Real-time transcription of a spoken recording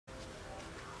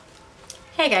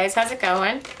Hey guys, how's it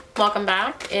going? Welcome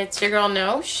back. It's your girl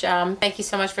Nosh. Thank you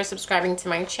so much for subscribing to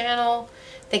my channel.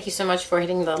 Thank you so much for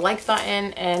hitting the like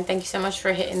button, and thank you so much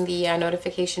for hitting the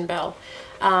notification bell.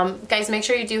 Guys, make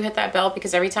sure you do hit that bell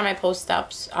because every time I post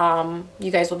ups, you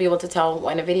guys will be able to tell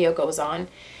when a video goes on.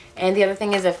 And the other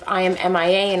thing is, if I am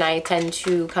MIA and I tend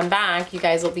to come back, you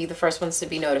guys will be the first ones to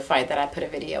be notified that I put a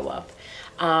video up.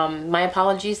 My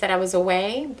apologies that I was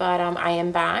away, but I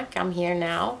am back. I'm here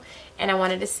now. And I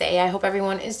wanted to say I hope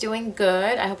everyone is doing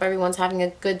good. I hope everyone's having a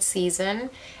good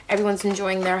season. Everyone's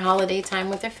enjoying their holiday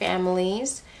time with their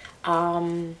families.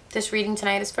 This reading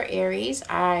tonight is for Aries.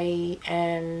 I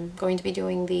am going to be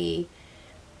doing the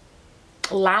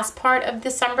last part of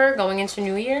December going into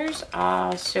New Year's.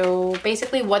 So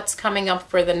basically what's coming up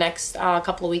for the next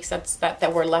couple of weeks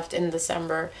that we're left in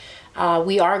December.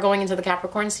 We are going into the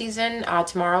Capricorn season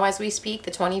tomorrow as we speak,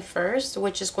 the 21st,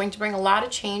 which is going to bring a lot of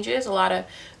changes, a lot of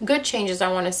good changes, I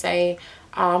want to say.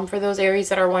 For those Aries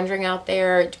that are wondering out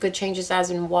there, good changes as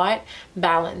in what?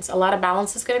 Balance. A lot of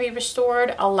balance is going to be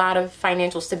restored. A lot of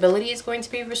financial stability is going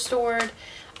to be restored.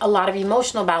 A lot of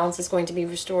emotional balance is going to be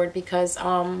restored because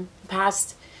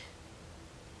past,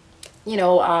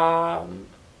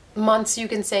 months, you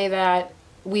can say that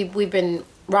we've been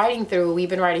riding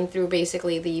through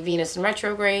basically the Venus in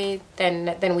retrograde,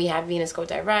 then we have Venus go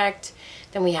direct,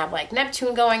 then we have like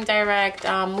Neptune going direct.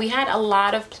 We had a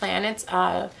lot of planets,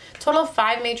 total of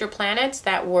 5 major planets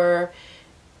that were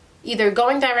either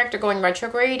going direct or going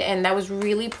retrograde, and that was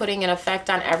really putting an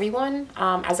effect on everyone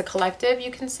as a collective,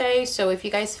 you can say. So if you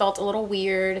guys felt a little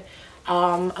weird,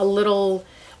 a little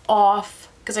off,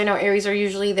 because I know Aries are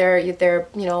usually their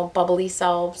bubbly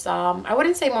selves. I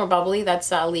wouldn't say more bubbly,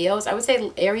 that's Leos. I would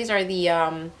say Aries are the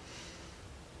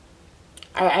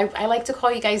I like to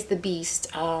call you guys the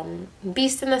beast.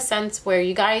 Beast in the sense where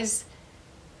you guys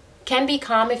can be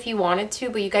calm if you wanted to,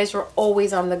 but you guys are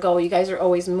always on the go. You guys are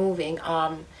always moving.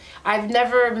 I've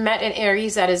never met an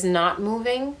Aries that is not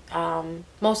moving.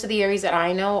 Most of the Aries that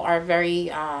I know are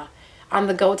very on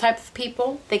the go type of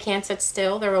people. They can't sit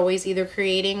still. They're always either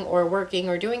creating or working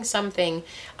or doing something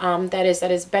that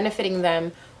is benefiting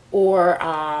them,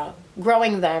 or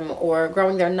growing them, or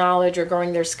growing their knowledge, or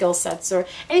growing their skill sets, or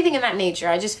anything in that nature.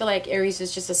 I just feel like Aries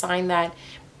is just a sign that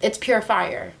it's pure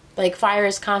fire. Like fire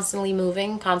is constantly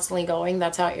moving, constantly going.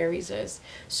 That's how Aries is.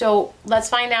 So let's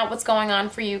find out what's going on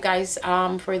for you guys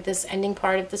for this ending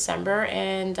part of December,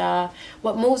 and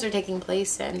what moves are taking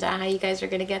place, and how you guys are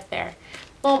going to get there.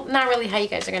 Well, not really how you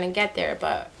guys are going to get there,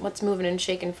 but what's moving and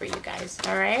shaking for you guys.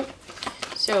 All right.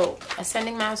 So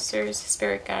Ascending Masters,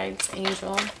 Spirit Guides,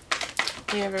 Angel,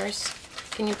 Universe,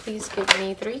 can you please give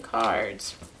me 3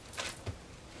 cards?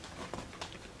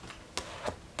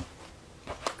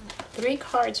 3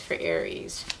 cards for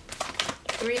Aries.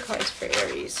 3 cards for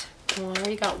Aries. Well, I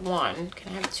already got 1.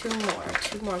 Can I have 2 more?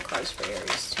 2 more cards for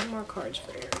Aries. 2 more cards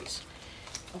for Aries.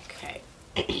 Okay.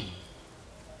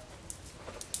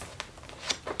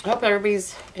 I hope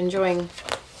everybody's enjoying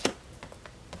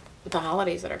the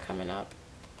holidays that are coming up.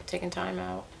 Taking time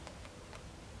out.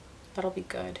 That'll be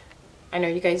good. I know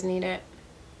you guys need it.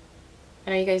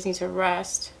 I know you guys need to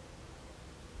rest.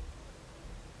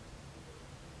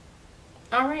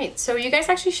 Alright, so you guys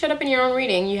actually showed up in your own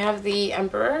reading. You have the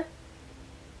Emperor.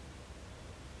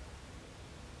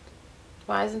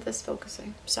 Why isn't this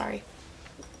focusing? Sorry.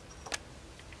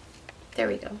 There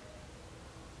we go.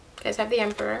 You guys have the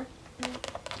Emperor.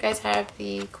 You guys have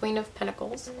the Queen of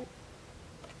Pentacles.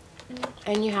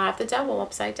 And you have the Devil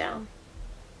upside down.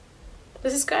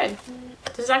 This is good.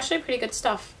 This is actually pretty good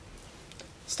stuff.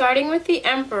 Starting with the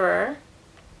Emperor.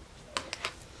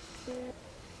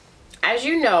 As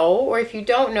you know, or if you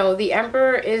don't know, the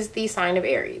Emperor is the sign of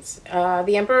Aries.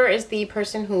 The Emperor is the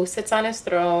person who sits on his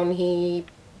throne.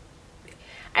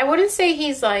 I wouldn't say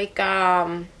he's like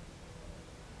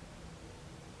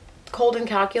cold and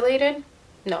calculated.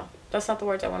 No, that's not the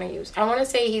words I want to use. I want to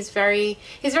say he's very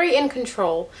in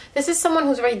control. This is someone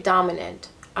who's very dominant.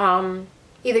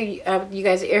 Either you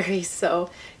guys are Aries, so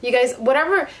you guys,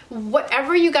 whatever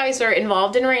you guys are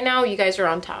involved in right now, you guys are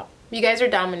on top. You guys are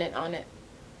dominant on it.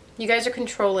 You guys are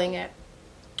controlling it.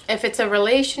 If it's a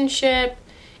relationship,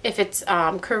 if it's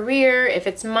career, if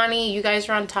it's money, you guys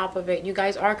are on top of it. You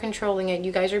guys are controlling it.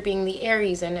 You guys are being the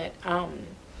Aries in it.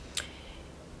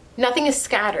 Nothing is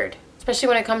scattered. Especially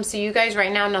when it comes to you guys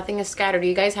right now, nothing is scattered.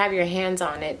 You guys have your hands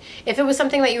on it. If it was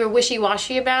something that you were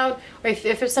wishy-washy about, or if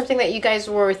it's something that you guys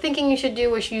were thinking you should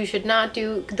do or you should not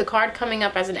do, the card coming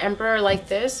up as an Emperor like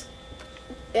this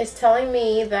is telling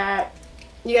me that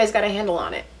you guys got a handle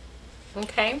on it.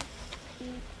 Okay?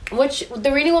 Which,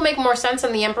 the reading will make more sense,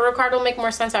 and the Emperor card will make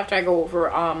more sense after I go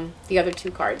over the other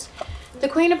 2 cards. The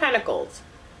Queen of Pentacles.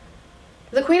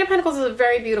 The Queen of Pentacles is a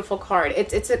very beautiful card.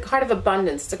 It's a card of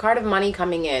abundance. It's a card of money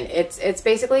coming in. It's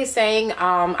basically saying,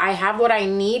 I have what I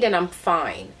need and I'm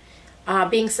fine.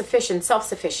 Being sufficient,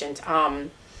 self-sufficient.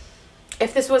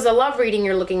 If this was a love reading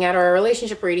you're looking at or a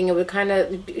relationship reading, it would kind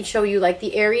of show you like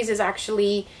the Aries is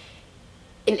actually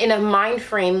in a mind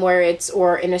frame where it's,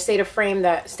 or in a state of frame,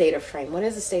 what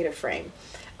is a state of frame?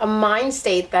 A mind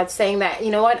state that's saying that, you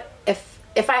know what,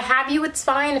 if I have you, it's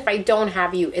fine. If I don't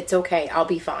have you, it's okay. I'll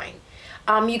be fine.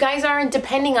 You guys aren't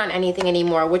depending on anything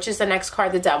anymore, which is the next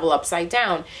card, the Devil upside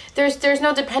down. There's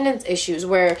no dependence issues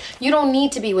where you don't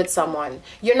need to be with someone.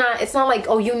 It's not like,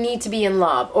 oh, you need to be in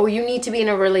love or you need to be in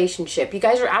a relationship. You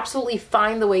guys are absolutely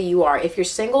fine the way you are. If you're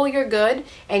single, you're good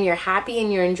and you're happy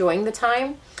and you're enjoying the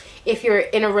time. If you're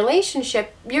in a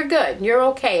relationship, you're good. You're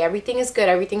okay. Everything is good.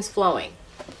 Everything's flowing.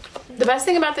 The best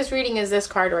thing about this reading is this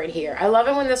card right here. I love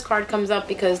it when this card comes up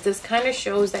because this kind of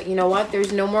shows that, you know what,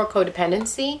 there's no more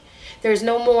codependency. There's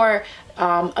no more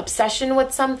obsession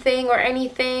with something or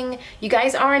anything. You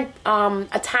guys aren't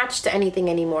attached to anything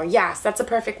anymore. Yes, that's a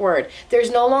perfect word.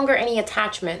 There's no longer any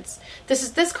attachments.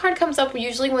 This card comes up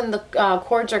usually when the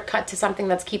cords are cut to something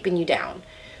that's keeping you down.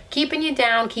 Keeping you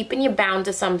down, keeping you bound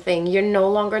to something. You're no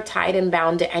longer tied and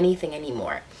bound to anything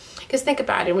anymore. Because think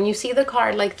about it. When you see the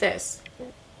card like this,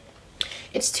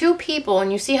 it's two people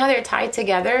and you see how they're tied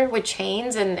together with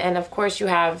chains, and of course you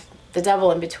have the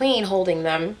Devil in between holding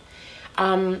them.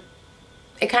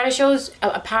 It kind of shows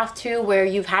a path to where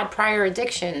you've had prior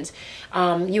addictions.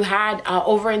 You had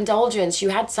overindulgence. You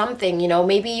had something, you know,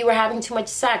 maybe you were having too much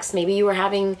sex. Maybe you were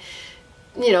having,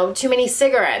 you know, too many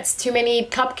cigarettes, too many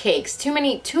cupcakes, too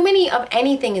many of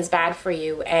anything is bad for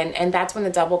you. And that's when the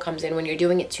Devil comes in, when you're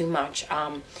doing it too much.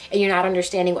 And you're not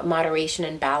understanding what moderation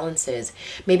and balance is.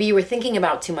 Maybe you were thinking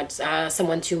about too much,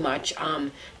 someone too much,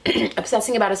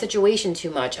 obsessing about a situation too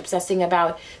much, obsessing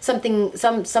about something,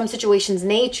 some situation's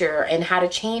nature and how to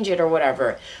change it or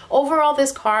whatever. Overall,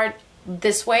 this card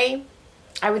this way,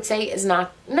 I would say, is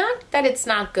not that it's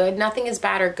not good. Nothing is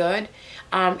bad or good.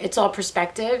 It's all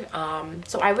perspective.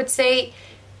 So I would say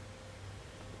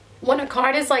when a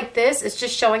card is like this, it's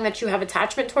just showing that you have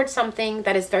attachment towards something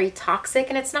that is very toxic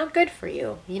and it's not good for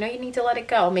you. You know, you need to let it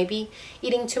go. Maybe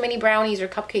eating too many brownies or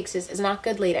cupcakes is not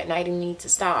good late at night and you need to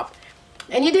stop.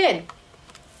 And you did.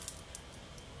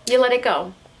 You let it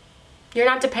go. You're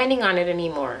not depending on it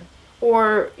anymore.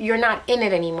 Or you're not in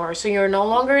it anymore. So you're no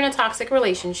longer in a toxic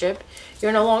relationship.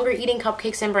 You're no longer eating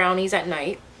cupcakes and brownies at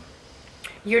night.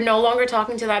 You're no longer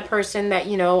talking to that person that,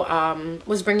 you know,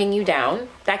 was bringing you down.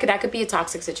 That could be a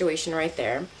toxic situation right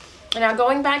there. And now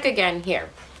going back again here.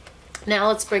 Now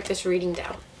let's break this reading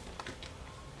down.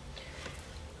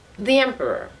 The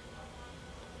Emperor.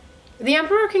 The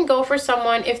Emperor can go for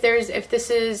someone if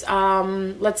this is,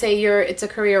 let's say it's a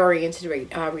career-oriented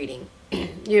reading.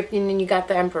 You got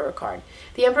the Emperor card.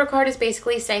 The Emperor card is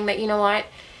basically saying that, you know what,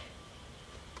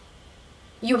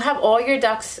 you have all your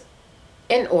ducks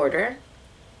in order.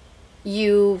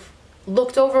 You've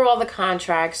looked over all the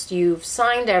contracts, you've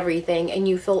signed everything, and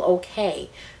you feel okay.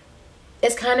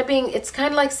 It's kind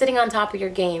of like sitting on top of your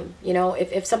game. You know,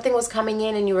 if something was coming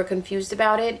in and you were confused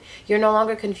about it, you're no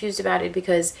longer confused about it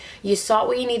because you saw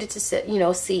what you needed to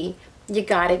see. You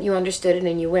got it, you understood it,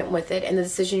 and you went with it, and the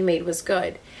decision you made was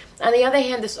good. On the other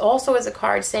hand, this also is a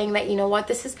card saying that, you know what,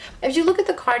 this is, if you look at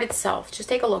the card itself, just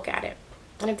take a look at it.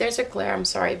 And if there's a glare, I'm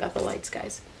sorry about the lights,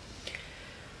 guys.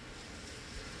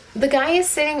 The guy is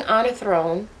sitting on a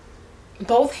throne,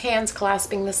 both hands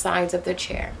clasping the sides of the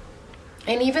chair.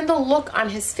 And even the look on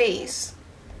his face,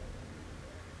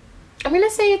 I'm going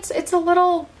to say it's a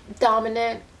little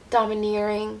dominant,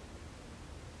 domineering.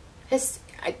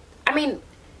 I mean,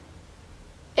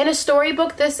 in a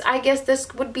storybook, I guess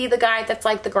this would be the guy that's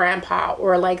like the grandpa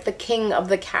or like the king of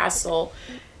the castle.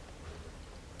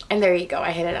 And there you go.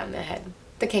 I hit it on the head.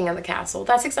 The king of the castle.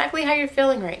 That's exactly how you're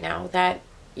feeling right now. That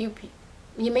you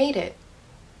made it.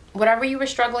 Whatever you were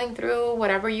struggling through,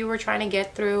 whatever you were trying to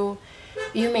get through,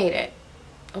 you made it.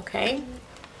 Okay?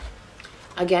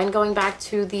 Again, going back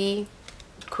to the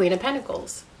Queen of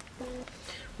Pentacles.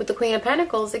 With the Queen of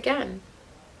Pentacles, again,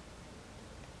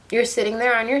 you're sitting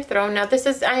there on your throne. Now, this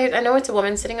is, I know it's a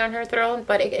woman sitting on her throne,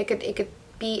 but it could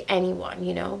be anyone,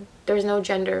 you know. There's no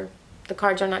gender. The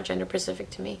cards are not gender specific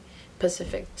to me.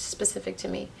 Specific to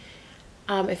me.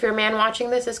 If you're a man watching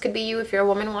this, this could be you. If you're a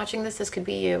woman watching this, this could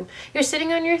be you. You're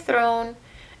sitting on your throne.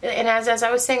 And as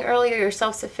I was saying earlier, you're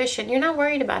self-sufficient. You're not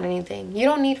worried about anything. You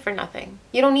don't need for nothing.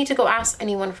 You don't need to go ask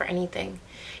anyone for anything.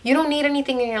 You don't need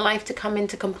anything in your life to come in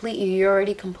to complete you. You're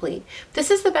already complete.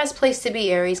 This is the best place to be,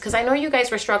 Aries, because I know you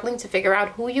guys were struggling to figure out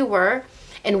who you were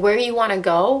and where you want to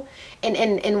go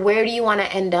and where do you want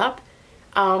to end up.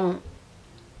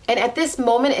 And at this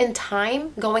moment in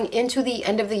time, going into the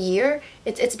end of the year,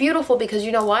 it's beautiful because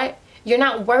you know what? You're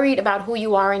not worried about who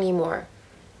you are anymore.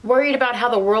 Worried about how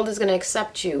the world is going to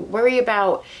accept you. Worry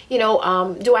about, you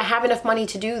know, do I have enough money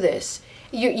to do this?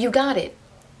 You got it.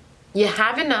 You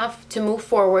have enough to move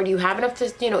forward. You have enough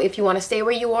to, you know, if you want to stay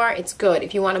where you are, it's good.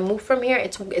 If you want to move from here,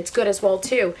 it's good as well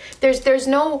too. There's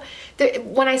no,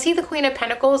 when I see the Queen of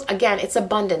Pentacles, again, it's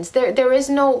abundance. There is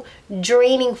no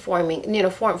draining forming, you know,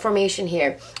 formation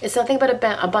here. It's nothing but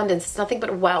abundance. It's nothing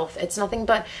but wealth. It's nothing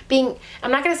but being,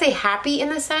 I'm not going to say happy in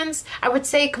the sense, I would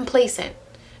say complacent.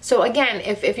 So again,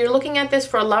 if you're looking at this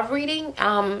for a love reading,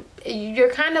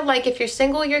 you're kind of like, if you're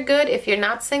single, you're good. If you're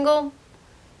not single,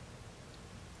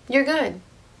 you're good.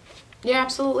 You're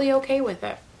absolutely okay with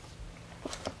it.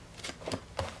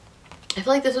 I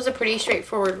feel like this was a pretty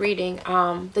straightforward reading.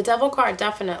 The Devil card,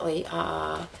 definitely.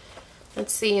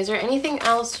 Let's see. Is there anything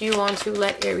else you want to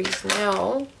let Aries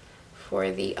know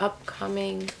for the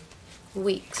upcoming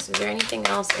weeks? Is there anything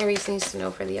else Aries needs to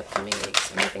know for the upcoming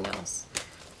weeks? Anything else?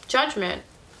 Judgment.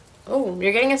 Oh,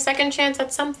 you're getting a second chance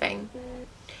at something.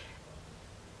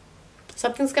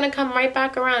 Something's going to come right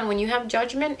back around. When you have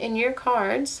Judgment in your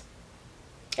cards,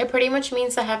 it pretty much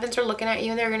means the heavens are looking at you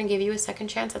and they're going to give you a second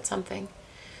chance at something.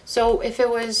 So if it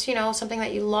was, you know, something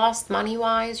that you lost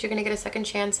money-wise, you're going to get a second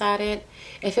chance at it.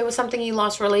 If it was something you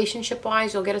lost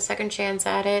relationship-wise, you'll get a second chance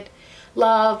at it.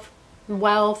 Love,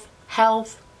 wealth,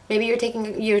 health. Maybe you're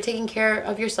taking care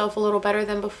of yourself a little better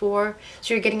than before,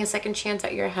 so you're getting a second chance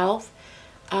at your health.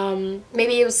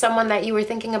 Maybe it was someone that you were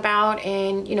thinking about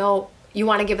and, you know, you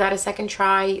want to give that a second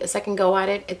try, a second go at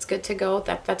it. It's good to go.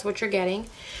 That's what you're getting.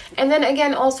 And then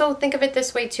again, also think of it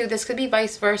this way too. This could be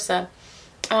vice versa.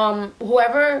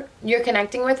 Whoever you're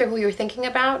connecting with or who you're thinking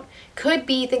about could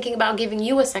be thinking about giving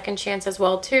you a second chance as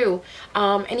well too.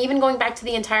 And even going back to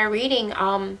the entire reading,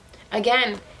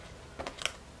 again,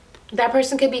 that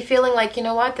person could be feeling like, you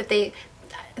know what, that they...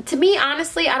 To me,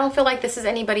 honestly, I don't feel like this is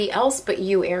anybody else but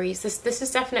you, Aries. This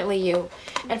is definitely you.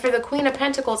 And for the Queen of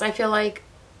Pentacles, I feel like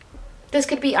this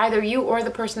could be either you or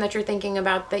the person that you're thinking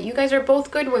about, that you guys are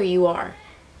both good where you are.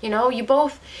 You know, you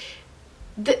both...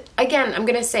 Again, I'm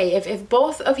going to say, if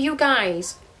both of you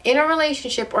guys in a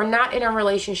relationship or not in a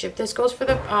relationship, this goes for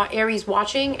the Aries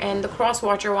watching and the cross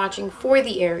watcher watching for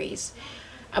the Aries.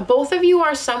 Both of you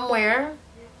are somewhere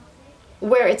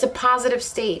where it's a positive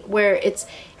state, where it's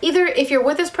either if you're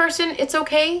with this person, it's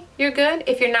okay, you're good.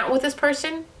 If you're not with this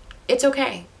person, it's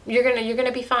okay. You're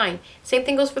gonna be fine. Same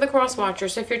thing goes for the cross watcher.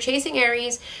 So if you're chasing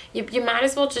Aries, you might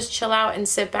as well just chill out and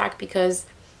sit back because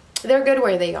they're good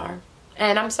where they are.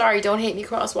 And I'm sorry, don't hate me,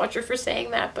 cross watcher, for saying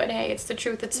that, but hey, it's the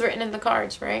truth. It's written in the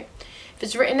cards, right? If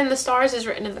it's written in the stars, it's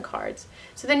written in the cards.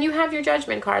 So then you have your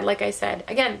Judgment card, like I said.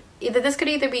 Again, this could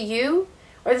either be you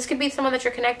or this could be someone that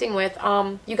you're connecting with.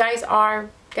 You guys are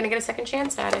gonna get a second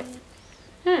chance at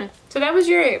it. So that was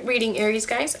your reading, Aries,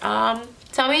 guys.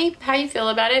 Tell me how you feel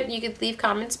about it. You could leave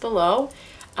comments below.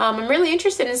 I'm really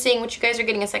interested in seeing what you guys are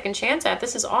getting a second chance at.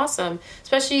 This is awesome,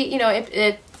 especially, you know,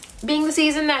 it being the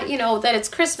season that, you know, that it's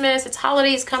Christmas, it's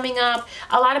holidays coming up.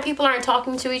 A lot of people aren't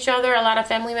talking to each other. A lot of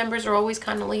family members are always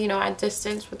kind of, you know, at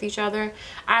distance with each other.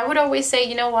 I would always say,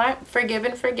 you know what, forgive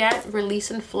and forget,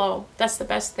 release and flow. That's the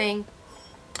best thing.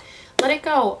 Let it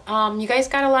go. You guys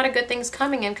got a lot of good things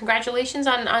coming, and congratulations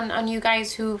on you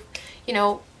guys who, you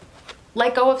know,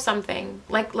 let go of something.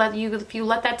 Like, if you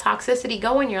let that toxicity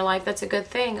go in your life, that's a good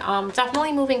thing.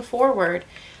 Definitely moving forward.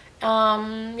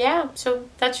 Yeah, so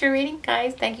that's your reading,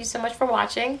 guys. Thank you so much for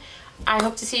watching. I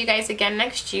hope to see you guys again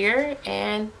next year.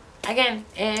 And again,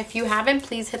 if you haven't,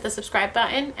 please hit the subscribe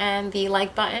button and the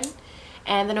like button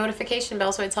and the notification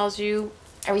bell so it tells you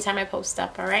every time I post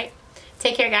stuff. All right,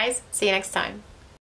 take care, guys. See you next time.